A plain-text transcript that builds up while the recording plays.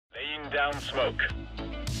Laying down smoke.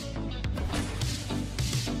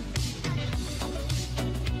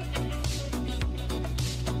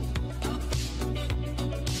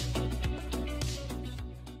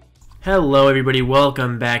 Hello everybody,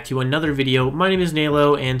 welcome back to another video. My name is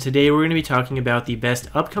Nalo, and today we're going to be talking about the best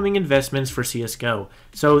upcoming investments for CSGO.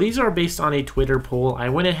 So these are based on a Twitter poll. I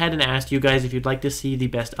went ahead and asked you guys if you'd like to see the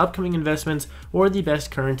best upcoming investments or the best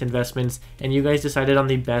current investments, and you guys decided on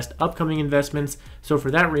the best upcoming investments. So for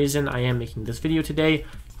that reason, I am making this video today.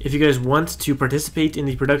 If you guys want to participate in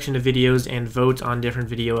the production of videos and vote on different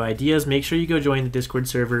video ideas, make sure you go join the Discord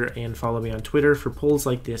server and follow me on Twitter for polls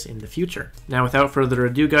like this in the future. Now, without further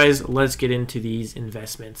ado, guys, let's get into these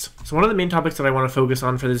investments. So one of the main topics that I want to focus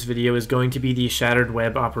on for this video is going to be the Shattered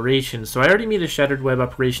Web operation. So I already made a Shattered Web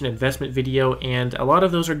operation investment video, and a lot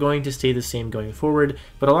of those are going to stay the same going forward,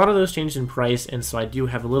 but a lot of those changed in price, and so I do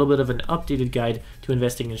have a little bit of an updated guide to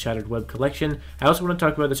investing in Shattered Web collection. I also want to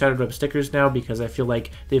talk about the Shattered Web stickers now, because I feel like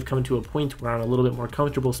they've come to a point where I'm a little bit more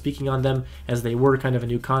comfortable speaking on them, as they were kind of a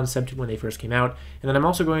new concept when they first came out. And then I'm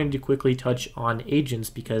also going to quickly touch on agents,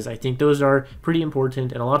 because I think those are pretty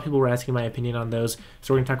important, and a lot of people were asking my opinion on those,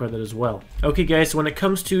 so we're going to talk about that as well. Okay guys, so when it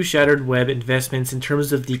comes to Shattered Web investments, in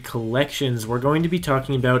terms of the collections, we're going to be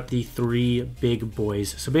talking about the three big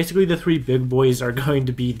boys. So basically the three big boys are going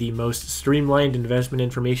to be the most streamlined investment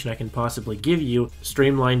information I can possibly give you,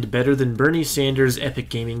 streamlined better than Bernie Sanders' Epic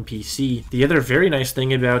Gaming PC. The other very nice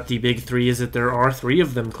thing about the big three is that there are three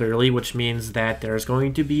of them clearly, which means that there's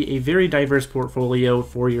going to be a very diverse portfolio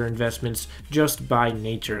for your investments just by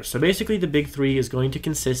nature. So basically the big three is going to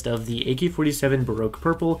consist of the AK-47 Baroque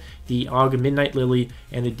Purple, the AUG Midnight Lily,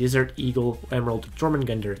 and the Desert Eagle Emerald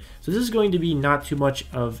Jormungandr. So this is going to be not too much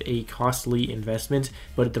of a costly investment,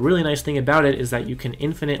 but the really nice thing about it is that you can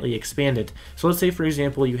infinitely expand it. So let's say for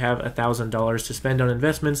example you have $1,000 to spend on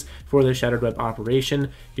investments for the Shattered Web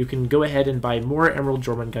operation. You can go ahead and buy more Emerald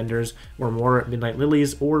Jormungandrs, or more Midnight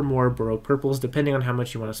Lilies, or more Baroque Purples, depending on how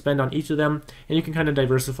much you want to spend on each of them, and you can kind of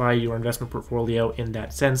diversify your investment portfolio in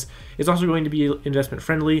that sense. It's also going to be investment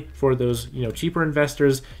friendly for those, cheaper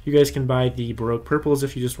investors. You guys can buy the Baroque Purples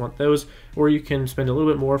if you just want those, or you can spend a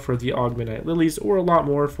little bit more for the AUG Midnight Lilies, or a lot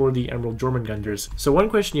more for the Emerald Jormungandrs. So one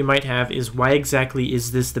question you might have is, why exactly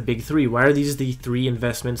is this the big three? Why are these the three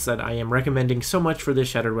investments that I am recommending so much for this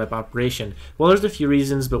Shattered Web operation? Well, there's a few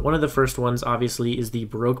reasons, but one of the first ones obviously is the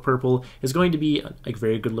Baroque Purple is going to be a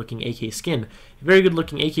very good looking AK skin. Very good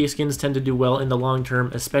looking AK skins tend to do well in the long term,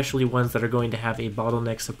 especially ones that are going to have a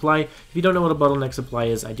bottleneck supply. If you don't know what a bottleneck supply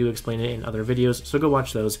is, I do explain it in other videos, so go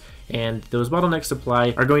watch those. And those bottleneck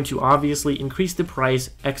supply are going to obviously increase the price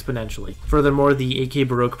exponentially. Furthermore, the AK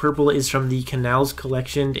Baroque Purple is from the Canals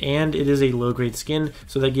collection, and it is a low grade skin,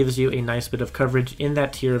 so that gives you a nice bit of coverage in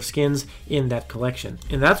that tier of skins in that collection.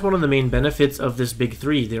 And that's one of the main benefits of this big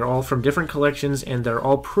three. They're all from different collections, and they're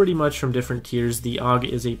all pretty much from different tiers. The AUG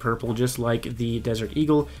is a purple just like the Desert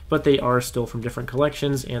Eagle, but they are still from different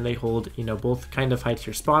collections, and they hold, both kind of high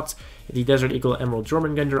tier spots. The Desert Eagle Emerald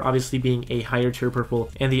Jormungandr obviously being a higher tier purple,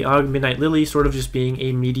 and the AUG Midnight Lily sort of just being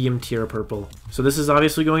a medium tier purple. So this is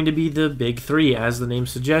obviously going to be the big three. As the name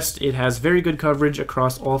suggests, it has very good coverage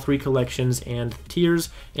across all three collections and tiers,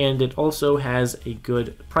 and it also has a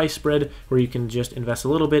good price spread where you can just invest a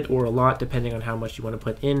little bit or a lot depending on how much you want to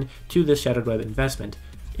put in to this Shattered Web investment.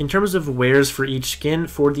 In terms of wares for each skin,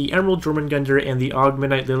 for the Emerald Jormungandr and the AUG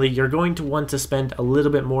Midnight Lily, you're going to want to spend a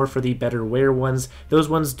little bit more for the better wear ones. Those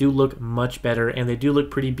ones do look much better, and they do look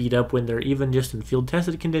pretty beat up when they're even just in field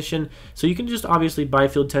tested condition. So you can just obviously buy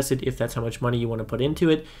field tested if that's how much money you want to put into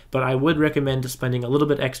it, but I would recommend spending a little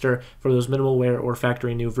bit extra for those minimal wear or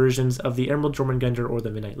factory new versions of the Emerald Jormungandr or the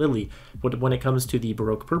Midnight Lily. But when it comes to the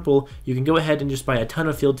Baroque Purple, you can go ahead and just buy a ton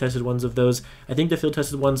of field tested ones of those. I think the field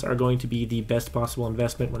tested ones are going to be the best possible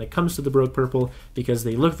investment when it comes to the Baroque Purple, because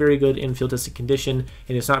they look very good in field tested condition,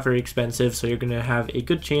 and it's not very expensive, so you're going to have a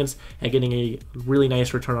good chance at getting a really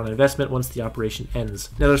nice return on investment once the operation ends.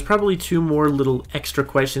 Now there's probably two more little extra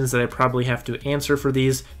questions that I probably have to answer for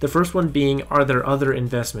these. The first one being, are there other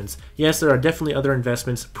investments? Yes, there are definitely other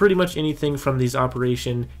investments. Pretty much anything from these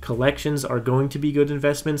operation collections are going to be good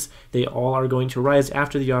investments. They all are going to rise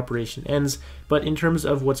after the operation ends, but in terms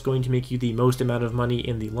of what's going to make you the most amount of money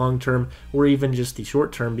in the long term, or even just the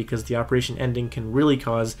short term, because the operation ending can really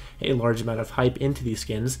cause a large amount of hype into these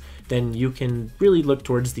skins, then you can really look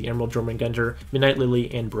towards the Emerald Jormungandr, Midnight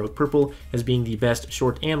Lily, and Baroque Purple as being the best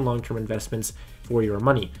short and long term investments for your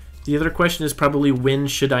money. The other question is probably, when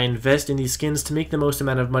should I invest in these skins to make the most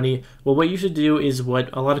amount of money? Well, what you should do is what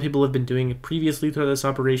a lot of people have been doing previously throughout this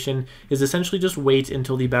operation, is essentially just wait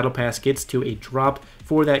until the battle pass gets to a drop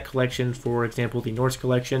for that collection, for example, the Norse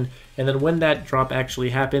collection. And then when that drop actually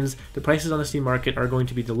happens, the prices on the Steam market are going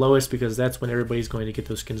to be the lowest because that's when everybody's going to get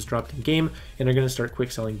those skins dropped in game and are going to start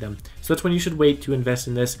quick selling them. So that's when you should wait to invest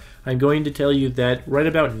in this. I'm going to tell you that right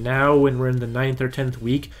about now, when we're in the 9th or 10th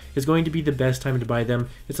week, is going to be the best time to buy them.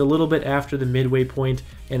 It's a little bit after the midway point,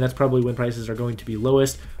 and that's probably when prices are going to be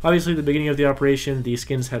lowest. Obviously, at the beginning of the operation, these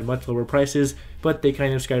skins had much lower prices, but they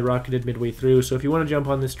kind of skyrocketed midway through. So if you want to jump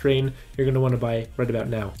on this train, you're going to want to buy right about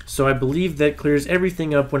now. So I believe that clears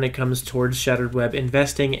everything up when it comes towards Shattered Web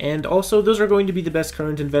investing, and also those are going to be the best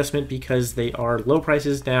current investment because they are low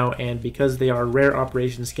prices now, and because they are rare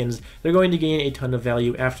operation skins, they're going to gain a ton of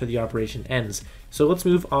value after the operation ends. So let's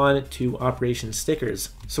move on to Operation Stickers.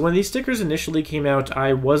 So when these stickers initially came out,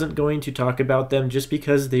 I wasn't going to talk about them just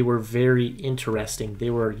because they were very interesting. They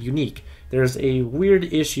were unique. There's a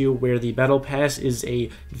weird issue where the Battle Pass is a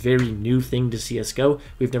very new thing to CSGO.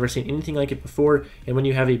 We've never seen anything like it before, and when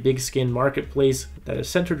you have a big skin marketplace that is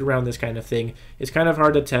centered around this kind of thing, it's kind of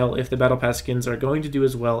hard to tell if the Battle Pass skins are going to do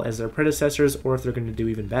as well as their predecessors or if they're going to do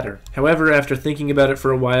even better. However, after thinking about it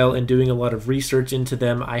for a while and doing a lot of research into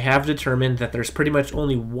them, I have determined that there's pretty much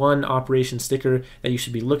only one operation sticker that you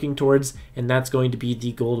should be looking towards, and that's going to be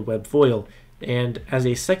the Gold Web Foil. And as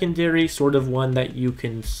a secondary sort of one that you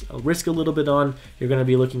can risk a little bit on, you're going to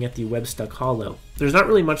be looking at the Web Stuck Hollow. There's not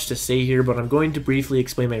really much to say here, but I'm going to briefly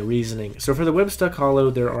explain my reasoning. So for the Web Stuck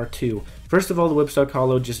Hollow, there are two. First of all, the Web Stuck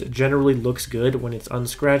Hollow just generally looks good when it's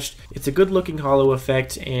unscratched. It's a good looking hollow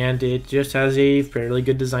effect, and it just has a fairly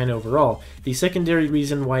good design overall. The secondary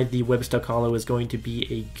reason why the Web Stuck Hollow is going to be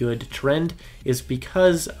a good trend is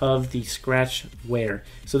because of the scratch wear.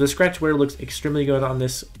 So the scratch wear looks extremely good on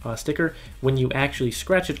this sticker. When you actually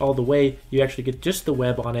scratch it all the way, you actually get just the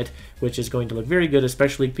web on it, which is going to look very good,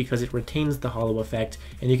 especially because it retains the hollow effect,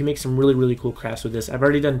 and you can make some really cool crafts with this. I've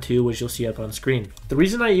already done two, which you'll see up on screen. The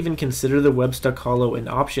reason I even consider the Web Stuck Hollow an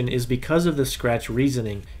option is because of the scratch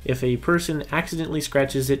reasoning. If a person accidentally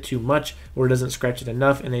scratches it too much or doesn't scratch it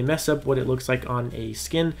enough and they mess up what it looks like on a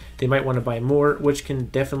skin, they might want to buy more, which can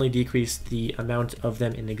definitely decrease the amount of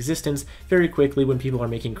them in existence very quickly when people are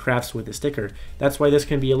making crafts with the sticker. That's why this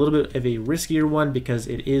can be a little bit of a riskier one because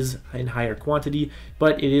it is in higher quantity,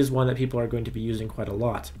 but it is one that people are going to be using quite a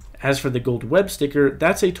lot. As for the Gold Web sticker,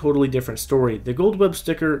 that's a totally different story. The Gold Web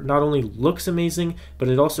sticker not only looks amazing, but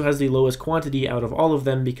it also has the lowest quantity out of all of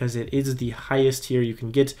them because it is the highest tier you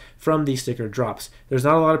can get from these sticker drops. There's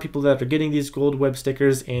not a lot of people that are getting these Gold Web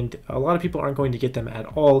stickers, and a lot of people aren't going to get them at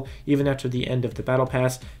all, even after the end of the Battle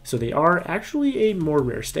Pass, so they are actually a more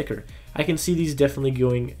rare sticker. I can see these definitely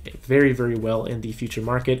going very well in the future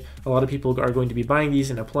market. A lot of people are going to be buying these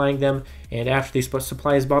and applying them, and after the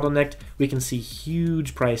supply is bottlenecked, we can see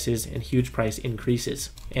huge prices and huge price increases.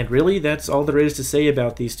 And really, that's all there is to say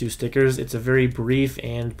about these two stickers. It's a very brief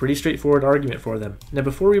and pretty straightforward argument for them. Now,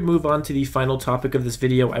 before we move on to the final topic of this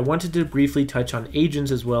video, I wanted to briefly touch on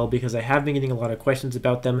agents as well because I have been getting a lot of questions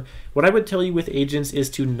about them. What I would tell you with agents is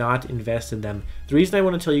to not invest in them. The reason I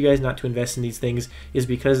want to tell you guys not to invest in these things is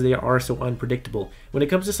because they are so unpredictable. When it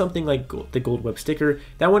comes to something like the Gold Web sticker,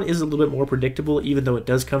 that one is a little bit more predictable, even though it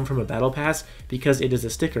does come from a Battle Pass, because it is a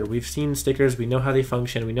sticker. We've seen stickers, we know how they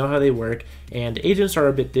function, we know how they work, and agents are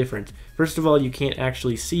a bit different. First of all, you can't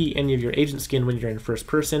actually see any of your agent skin when you're in first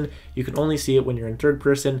person. You can only see it when you're in third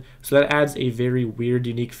person, so that adds a very weird,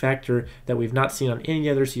 unique factor that we've not seen on any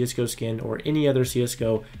other CSGO skin or any other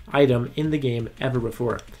CSGO item in the game ever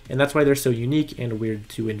before. And that's why they're so unique and weird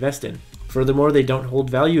to invest in. Furthermore, they don't hold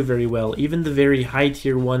value very well. Even the very high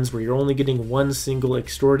tier ones where you're only getting one single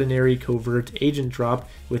extraordinary covert agent drop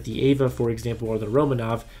with the Ava, for example, or the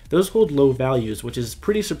Romanov, those hold low values, which is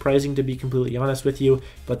pretty surprising to be completely honest with you,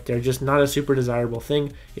 but they're just not a super desirable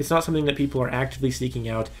thing. It's not something that people are actively seeking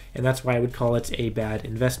out, and that's why I would call it a bad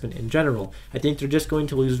investment in general. I think they're just going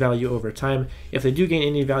to lose value over time. If they do gain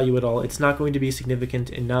any value at all, it's not going to be significant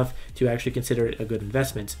enough to actually consider it a good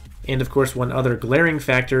investment. And of course, one other glaring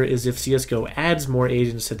factor is if CSGO adds more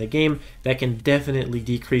agents to the game, that can definitely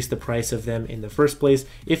decrease the price of them in the first place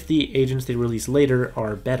if the agents they release later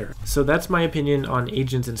are better. So that's my opinion on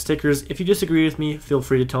agents and stickers. If you disagree with me, feel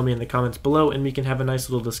free to tell me in the comments below and we can have a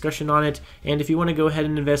nice little discussion on it. And if you want to go ahead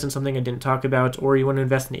and invest in something I didn't talk about, or you want to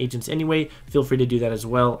invest in agents anyway, feel free to do that as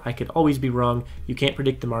well. I could always be wrong. You can't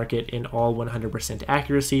predict the market in all 100%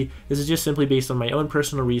 accuracy. This is just simply based on my own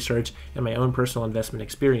personal research and my own personal investment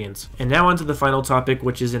experience. And now on to the final topic,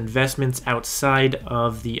 which is investments investments outside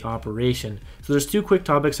of the operation. So there's two quick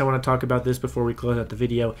topics I want to talk about this before we close out the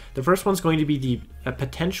video. The first one's going to be the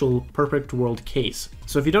potential Perfect World case.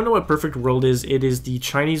 So if you don't know what Perfect World is, it is the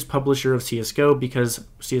Chinese publisher of CSGO, because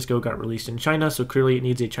CSGO got released in China, so clearly it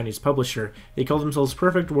needs a Chinese publisher. They call themselves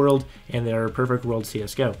Perfect World, and they're Perfect World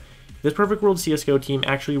CSGO. This Perfect World CSGO team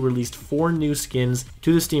actually released 4 new skins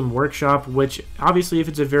to the Steam Workshop, which obviously if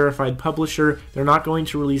it's a verified publisher, they're not going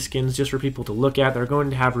to release skins just for people to look at, they're going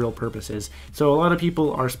to have real purposes. So a lot of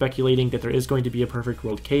people are speculating that there is going to be a Perfect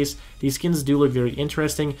World case. These skins do look very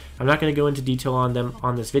interesting. I'm not going to go into detail on them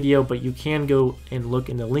on this video, but you can go and look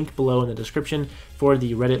in the link below in the description for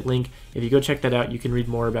the Reddit link. If you go check that out, you can read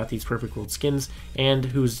more about these Perfect World skins and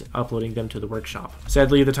who's uploading them to the workshop.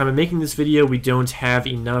 Sadly, at the time of making this video, we don't have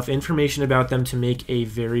enough information about them to make a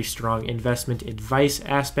very strong investment advice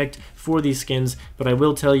aspect for these skins, but I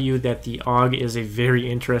will tell you that the AUG is a very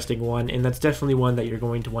interesting one, and that's definitely one that you're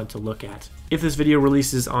going to want to look at. If this video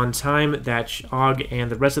releases on time, that AUG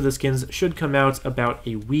and the rest of the skins should come out about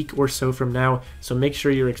a week or so from now, so make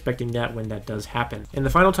sure you're expecting that when that does happen. And the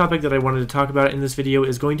final topic that I wanted to talk about in this video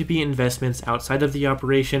is going to be investments outside of the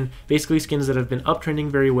operation, basically skins that have been uptrending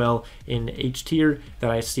very well in H tier that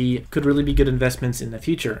I see could really be good investments in the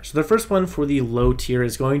future. So the first one for the low tier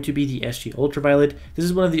is going to be the SG Ultraviolet. This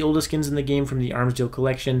is one of the oldest skins in the game from the Arms Deal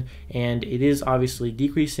collection, and it is obviously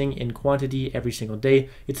decreasing in quantity every single day.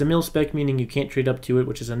 It's a mil spec, meaning you can't trade up to it,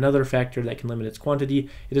 which is another factor that can limit its quantity.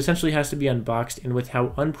 It essentially has to be unboxed, and with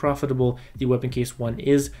how unprofitable the weapon case 1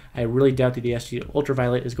 is, I really doubt that the SG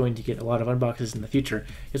Ultraviolet is going to get a lot of unboxes in the future.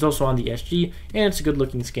 It's also on the SG, and it's a good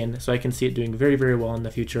looking skin, so I can see it doing very, very well in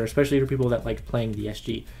the future, especially for people that like playing the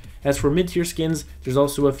SG. As for mid-tier skins, there's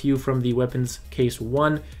also a few from the weapons case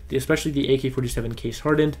 1, especially the AK-47 case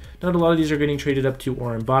hardened. Not a lot of these are getting traded up to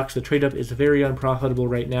or unboxed. The trade up is very unprofitable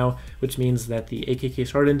right now, which means that the AK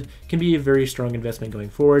case hardened can be a very strong investment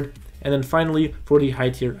going forward. And then finally, for the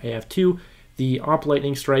high tier, I have 2. The Op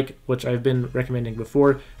Lightning Strike, which I've been recommending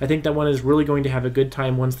before. I think that one is really going to have a good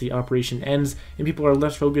time once the operation ends, and people are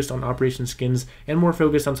less focused on operation skins and more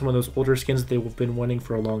focused on some of those older skins that they've been wanting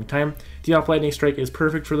for a long time. The Op Lightning Strike is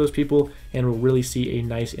perfect for those people and will really see a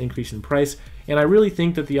nice increase in price. And I really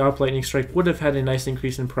think that the Op Lightning Strike would have had a nice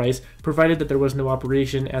increase in price, provided that there was no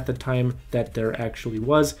operation at the time that there actually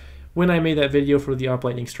was. When I made that video for the Op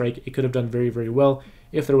Lightning Strike, it could have done very, very well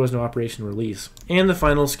if there was no operation release. And the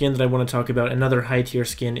final skin that I want to talk about, another high tier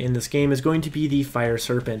skin in this game, is going to be the Fire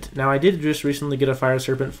Serpent. Now I did just recently get a Fire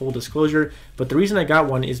Serpent, full disclosure, but the reason I got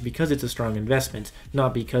one is because it's a strong investment,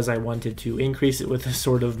 not because I wanted to increase it with a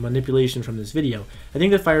sort of manipulation from this video. I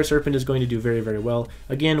think the Fire Serpent is going to do very, very well.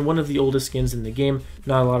 Again, one of the oldest skins in the game.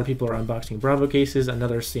 Not a lot of people are unboxing Bravo cases,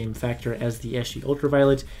 another same factor as the SG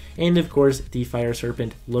Ultraviolet, and of course the Fire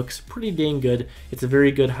Serpent looks pretty dang good. It's a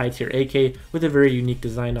very good high tier AK with a very unique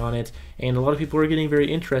design on it, and a lot of people are getting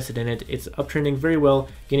very interested in it. It's uptrending very well,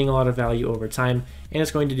 gaining a lot of value over time, and it's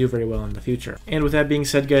going to do very well in the future. And with that being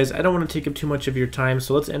said, guys, I don't want to take up too much of your time,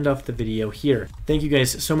 so let's end off the video here. Thank you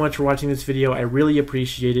guys so much for watching this video. I really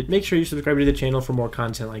appreciate it. Make sure you subscribe to the channel for more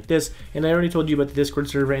content like this, and I already told you about the Discord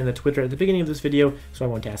server and the Twitter at the beginning of this video, so I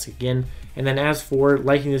won't ask again. And then as for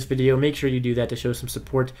liking this video, make sure you do that to show some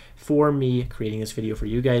support for me creating this video for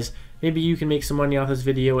you guys. Maybe you can make some money off this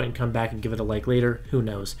video and come back and give it a like later, who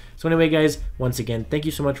knows. So anyway guys, once again, thank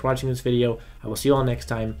you so much for watching this video. I will see you all next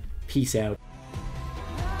time. Peace out.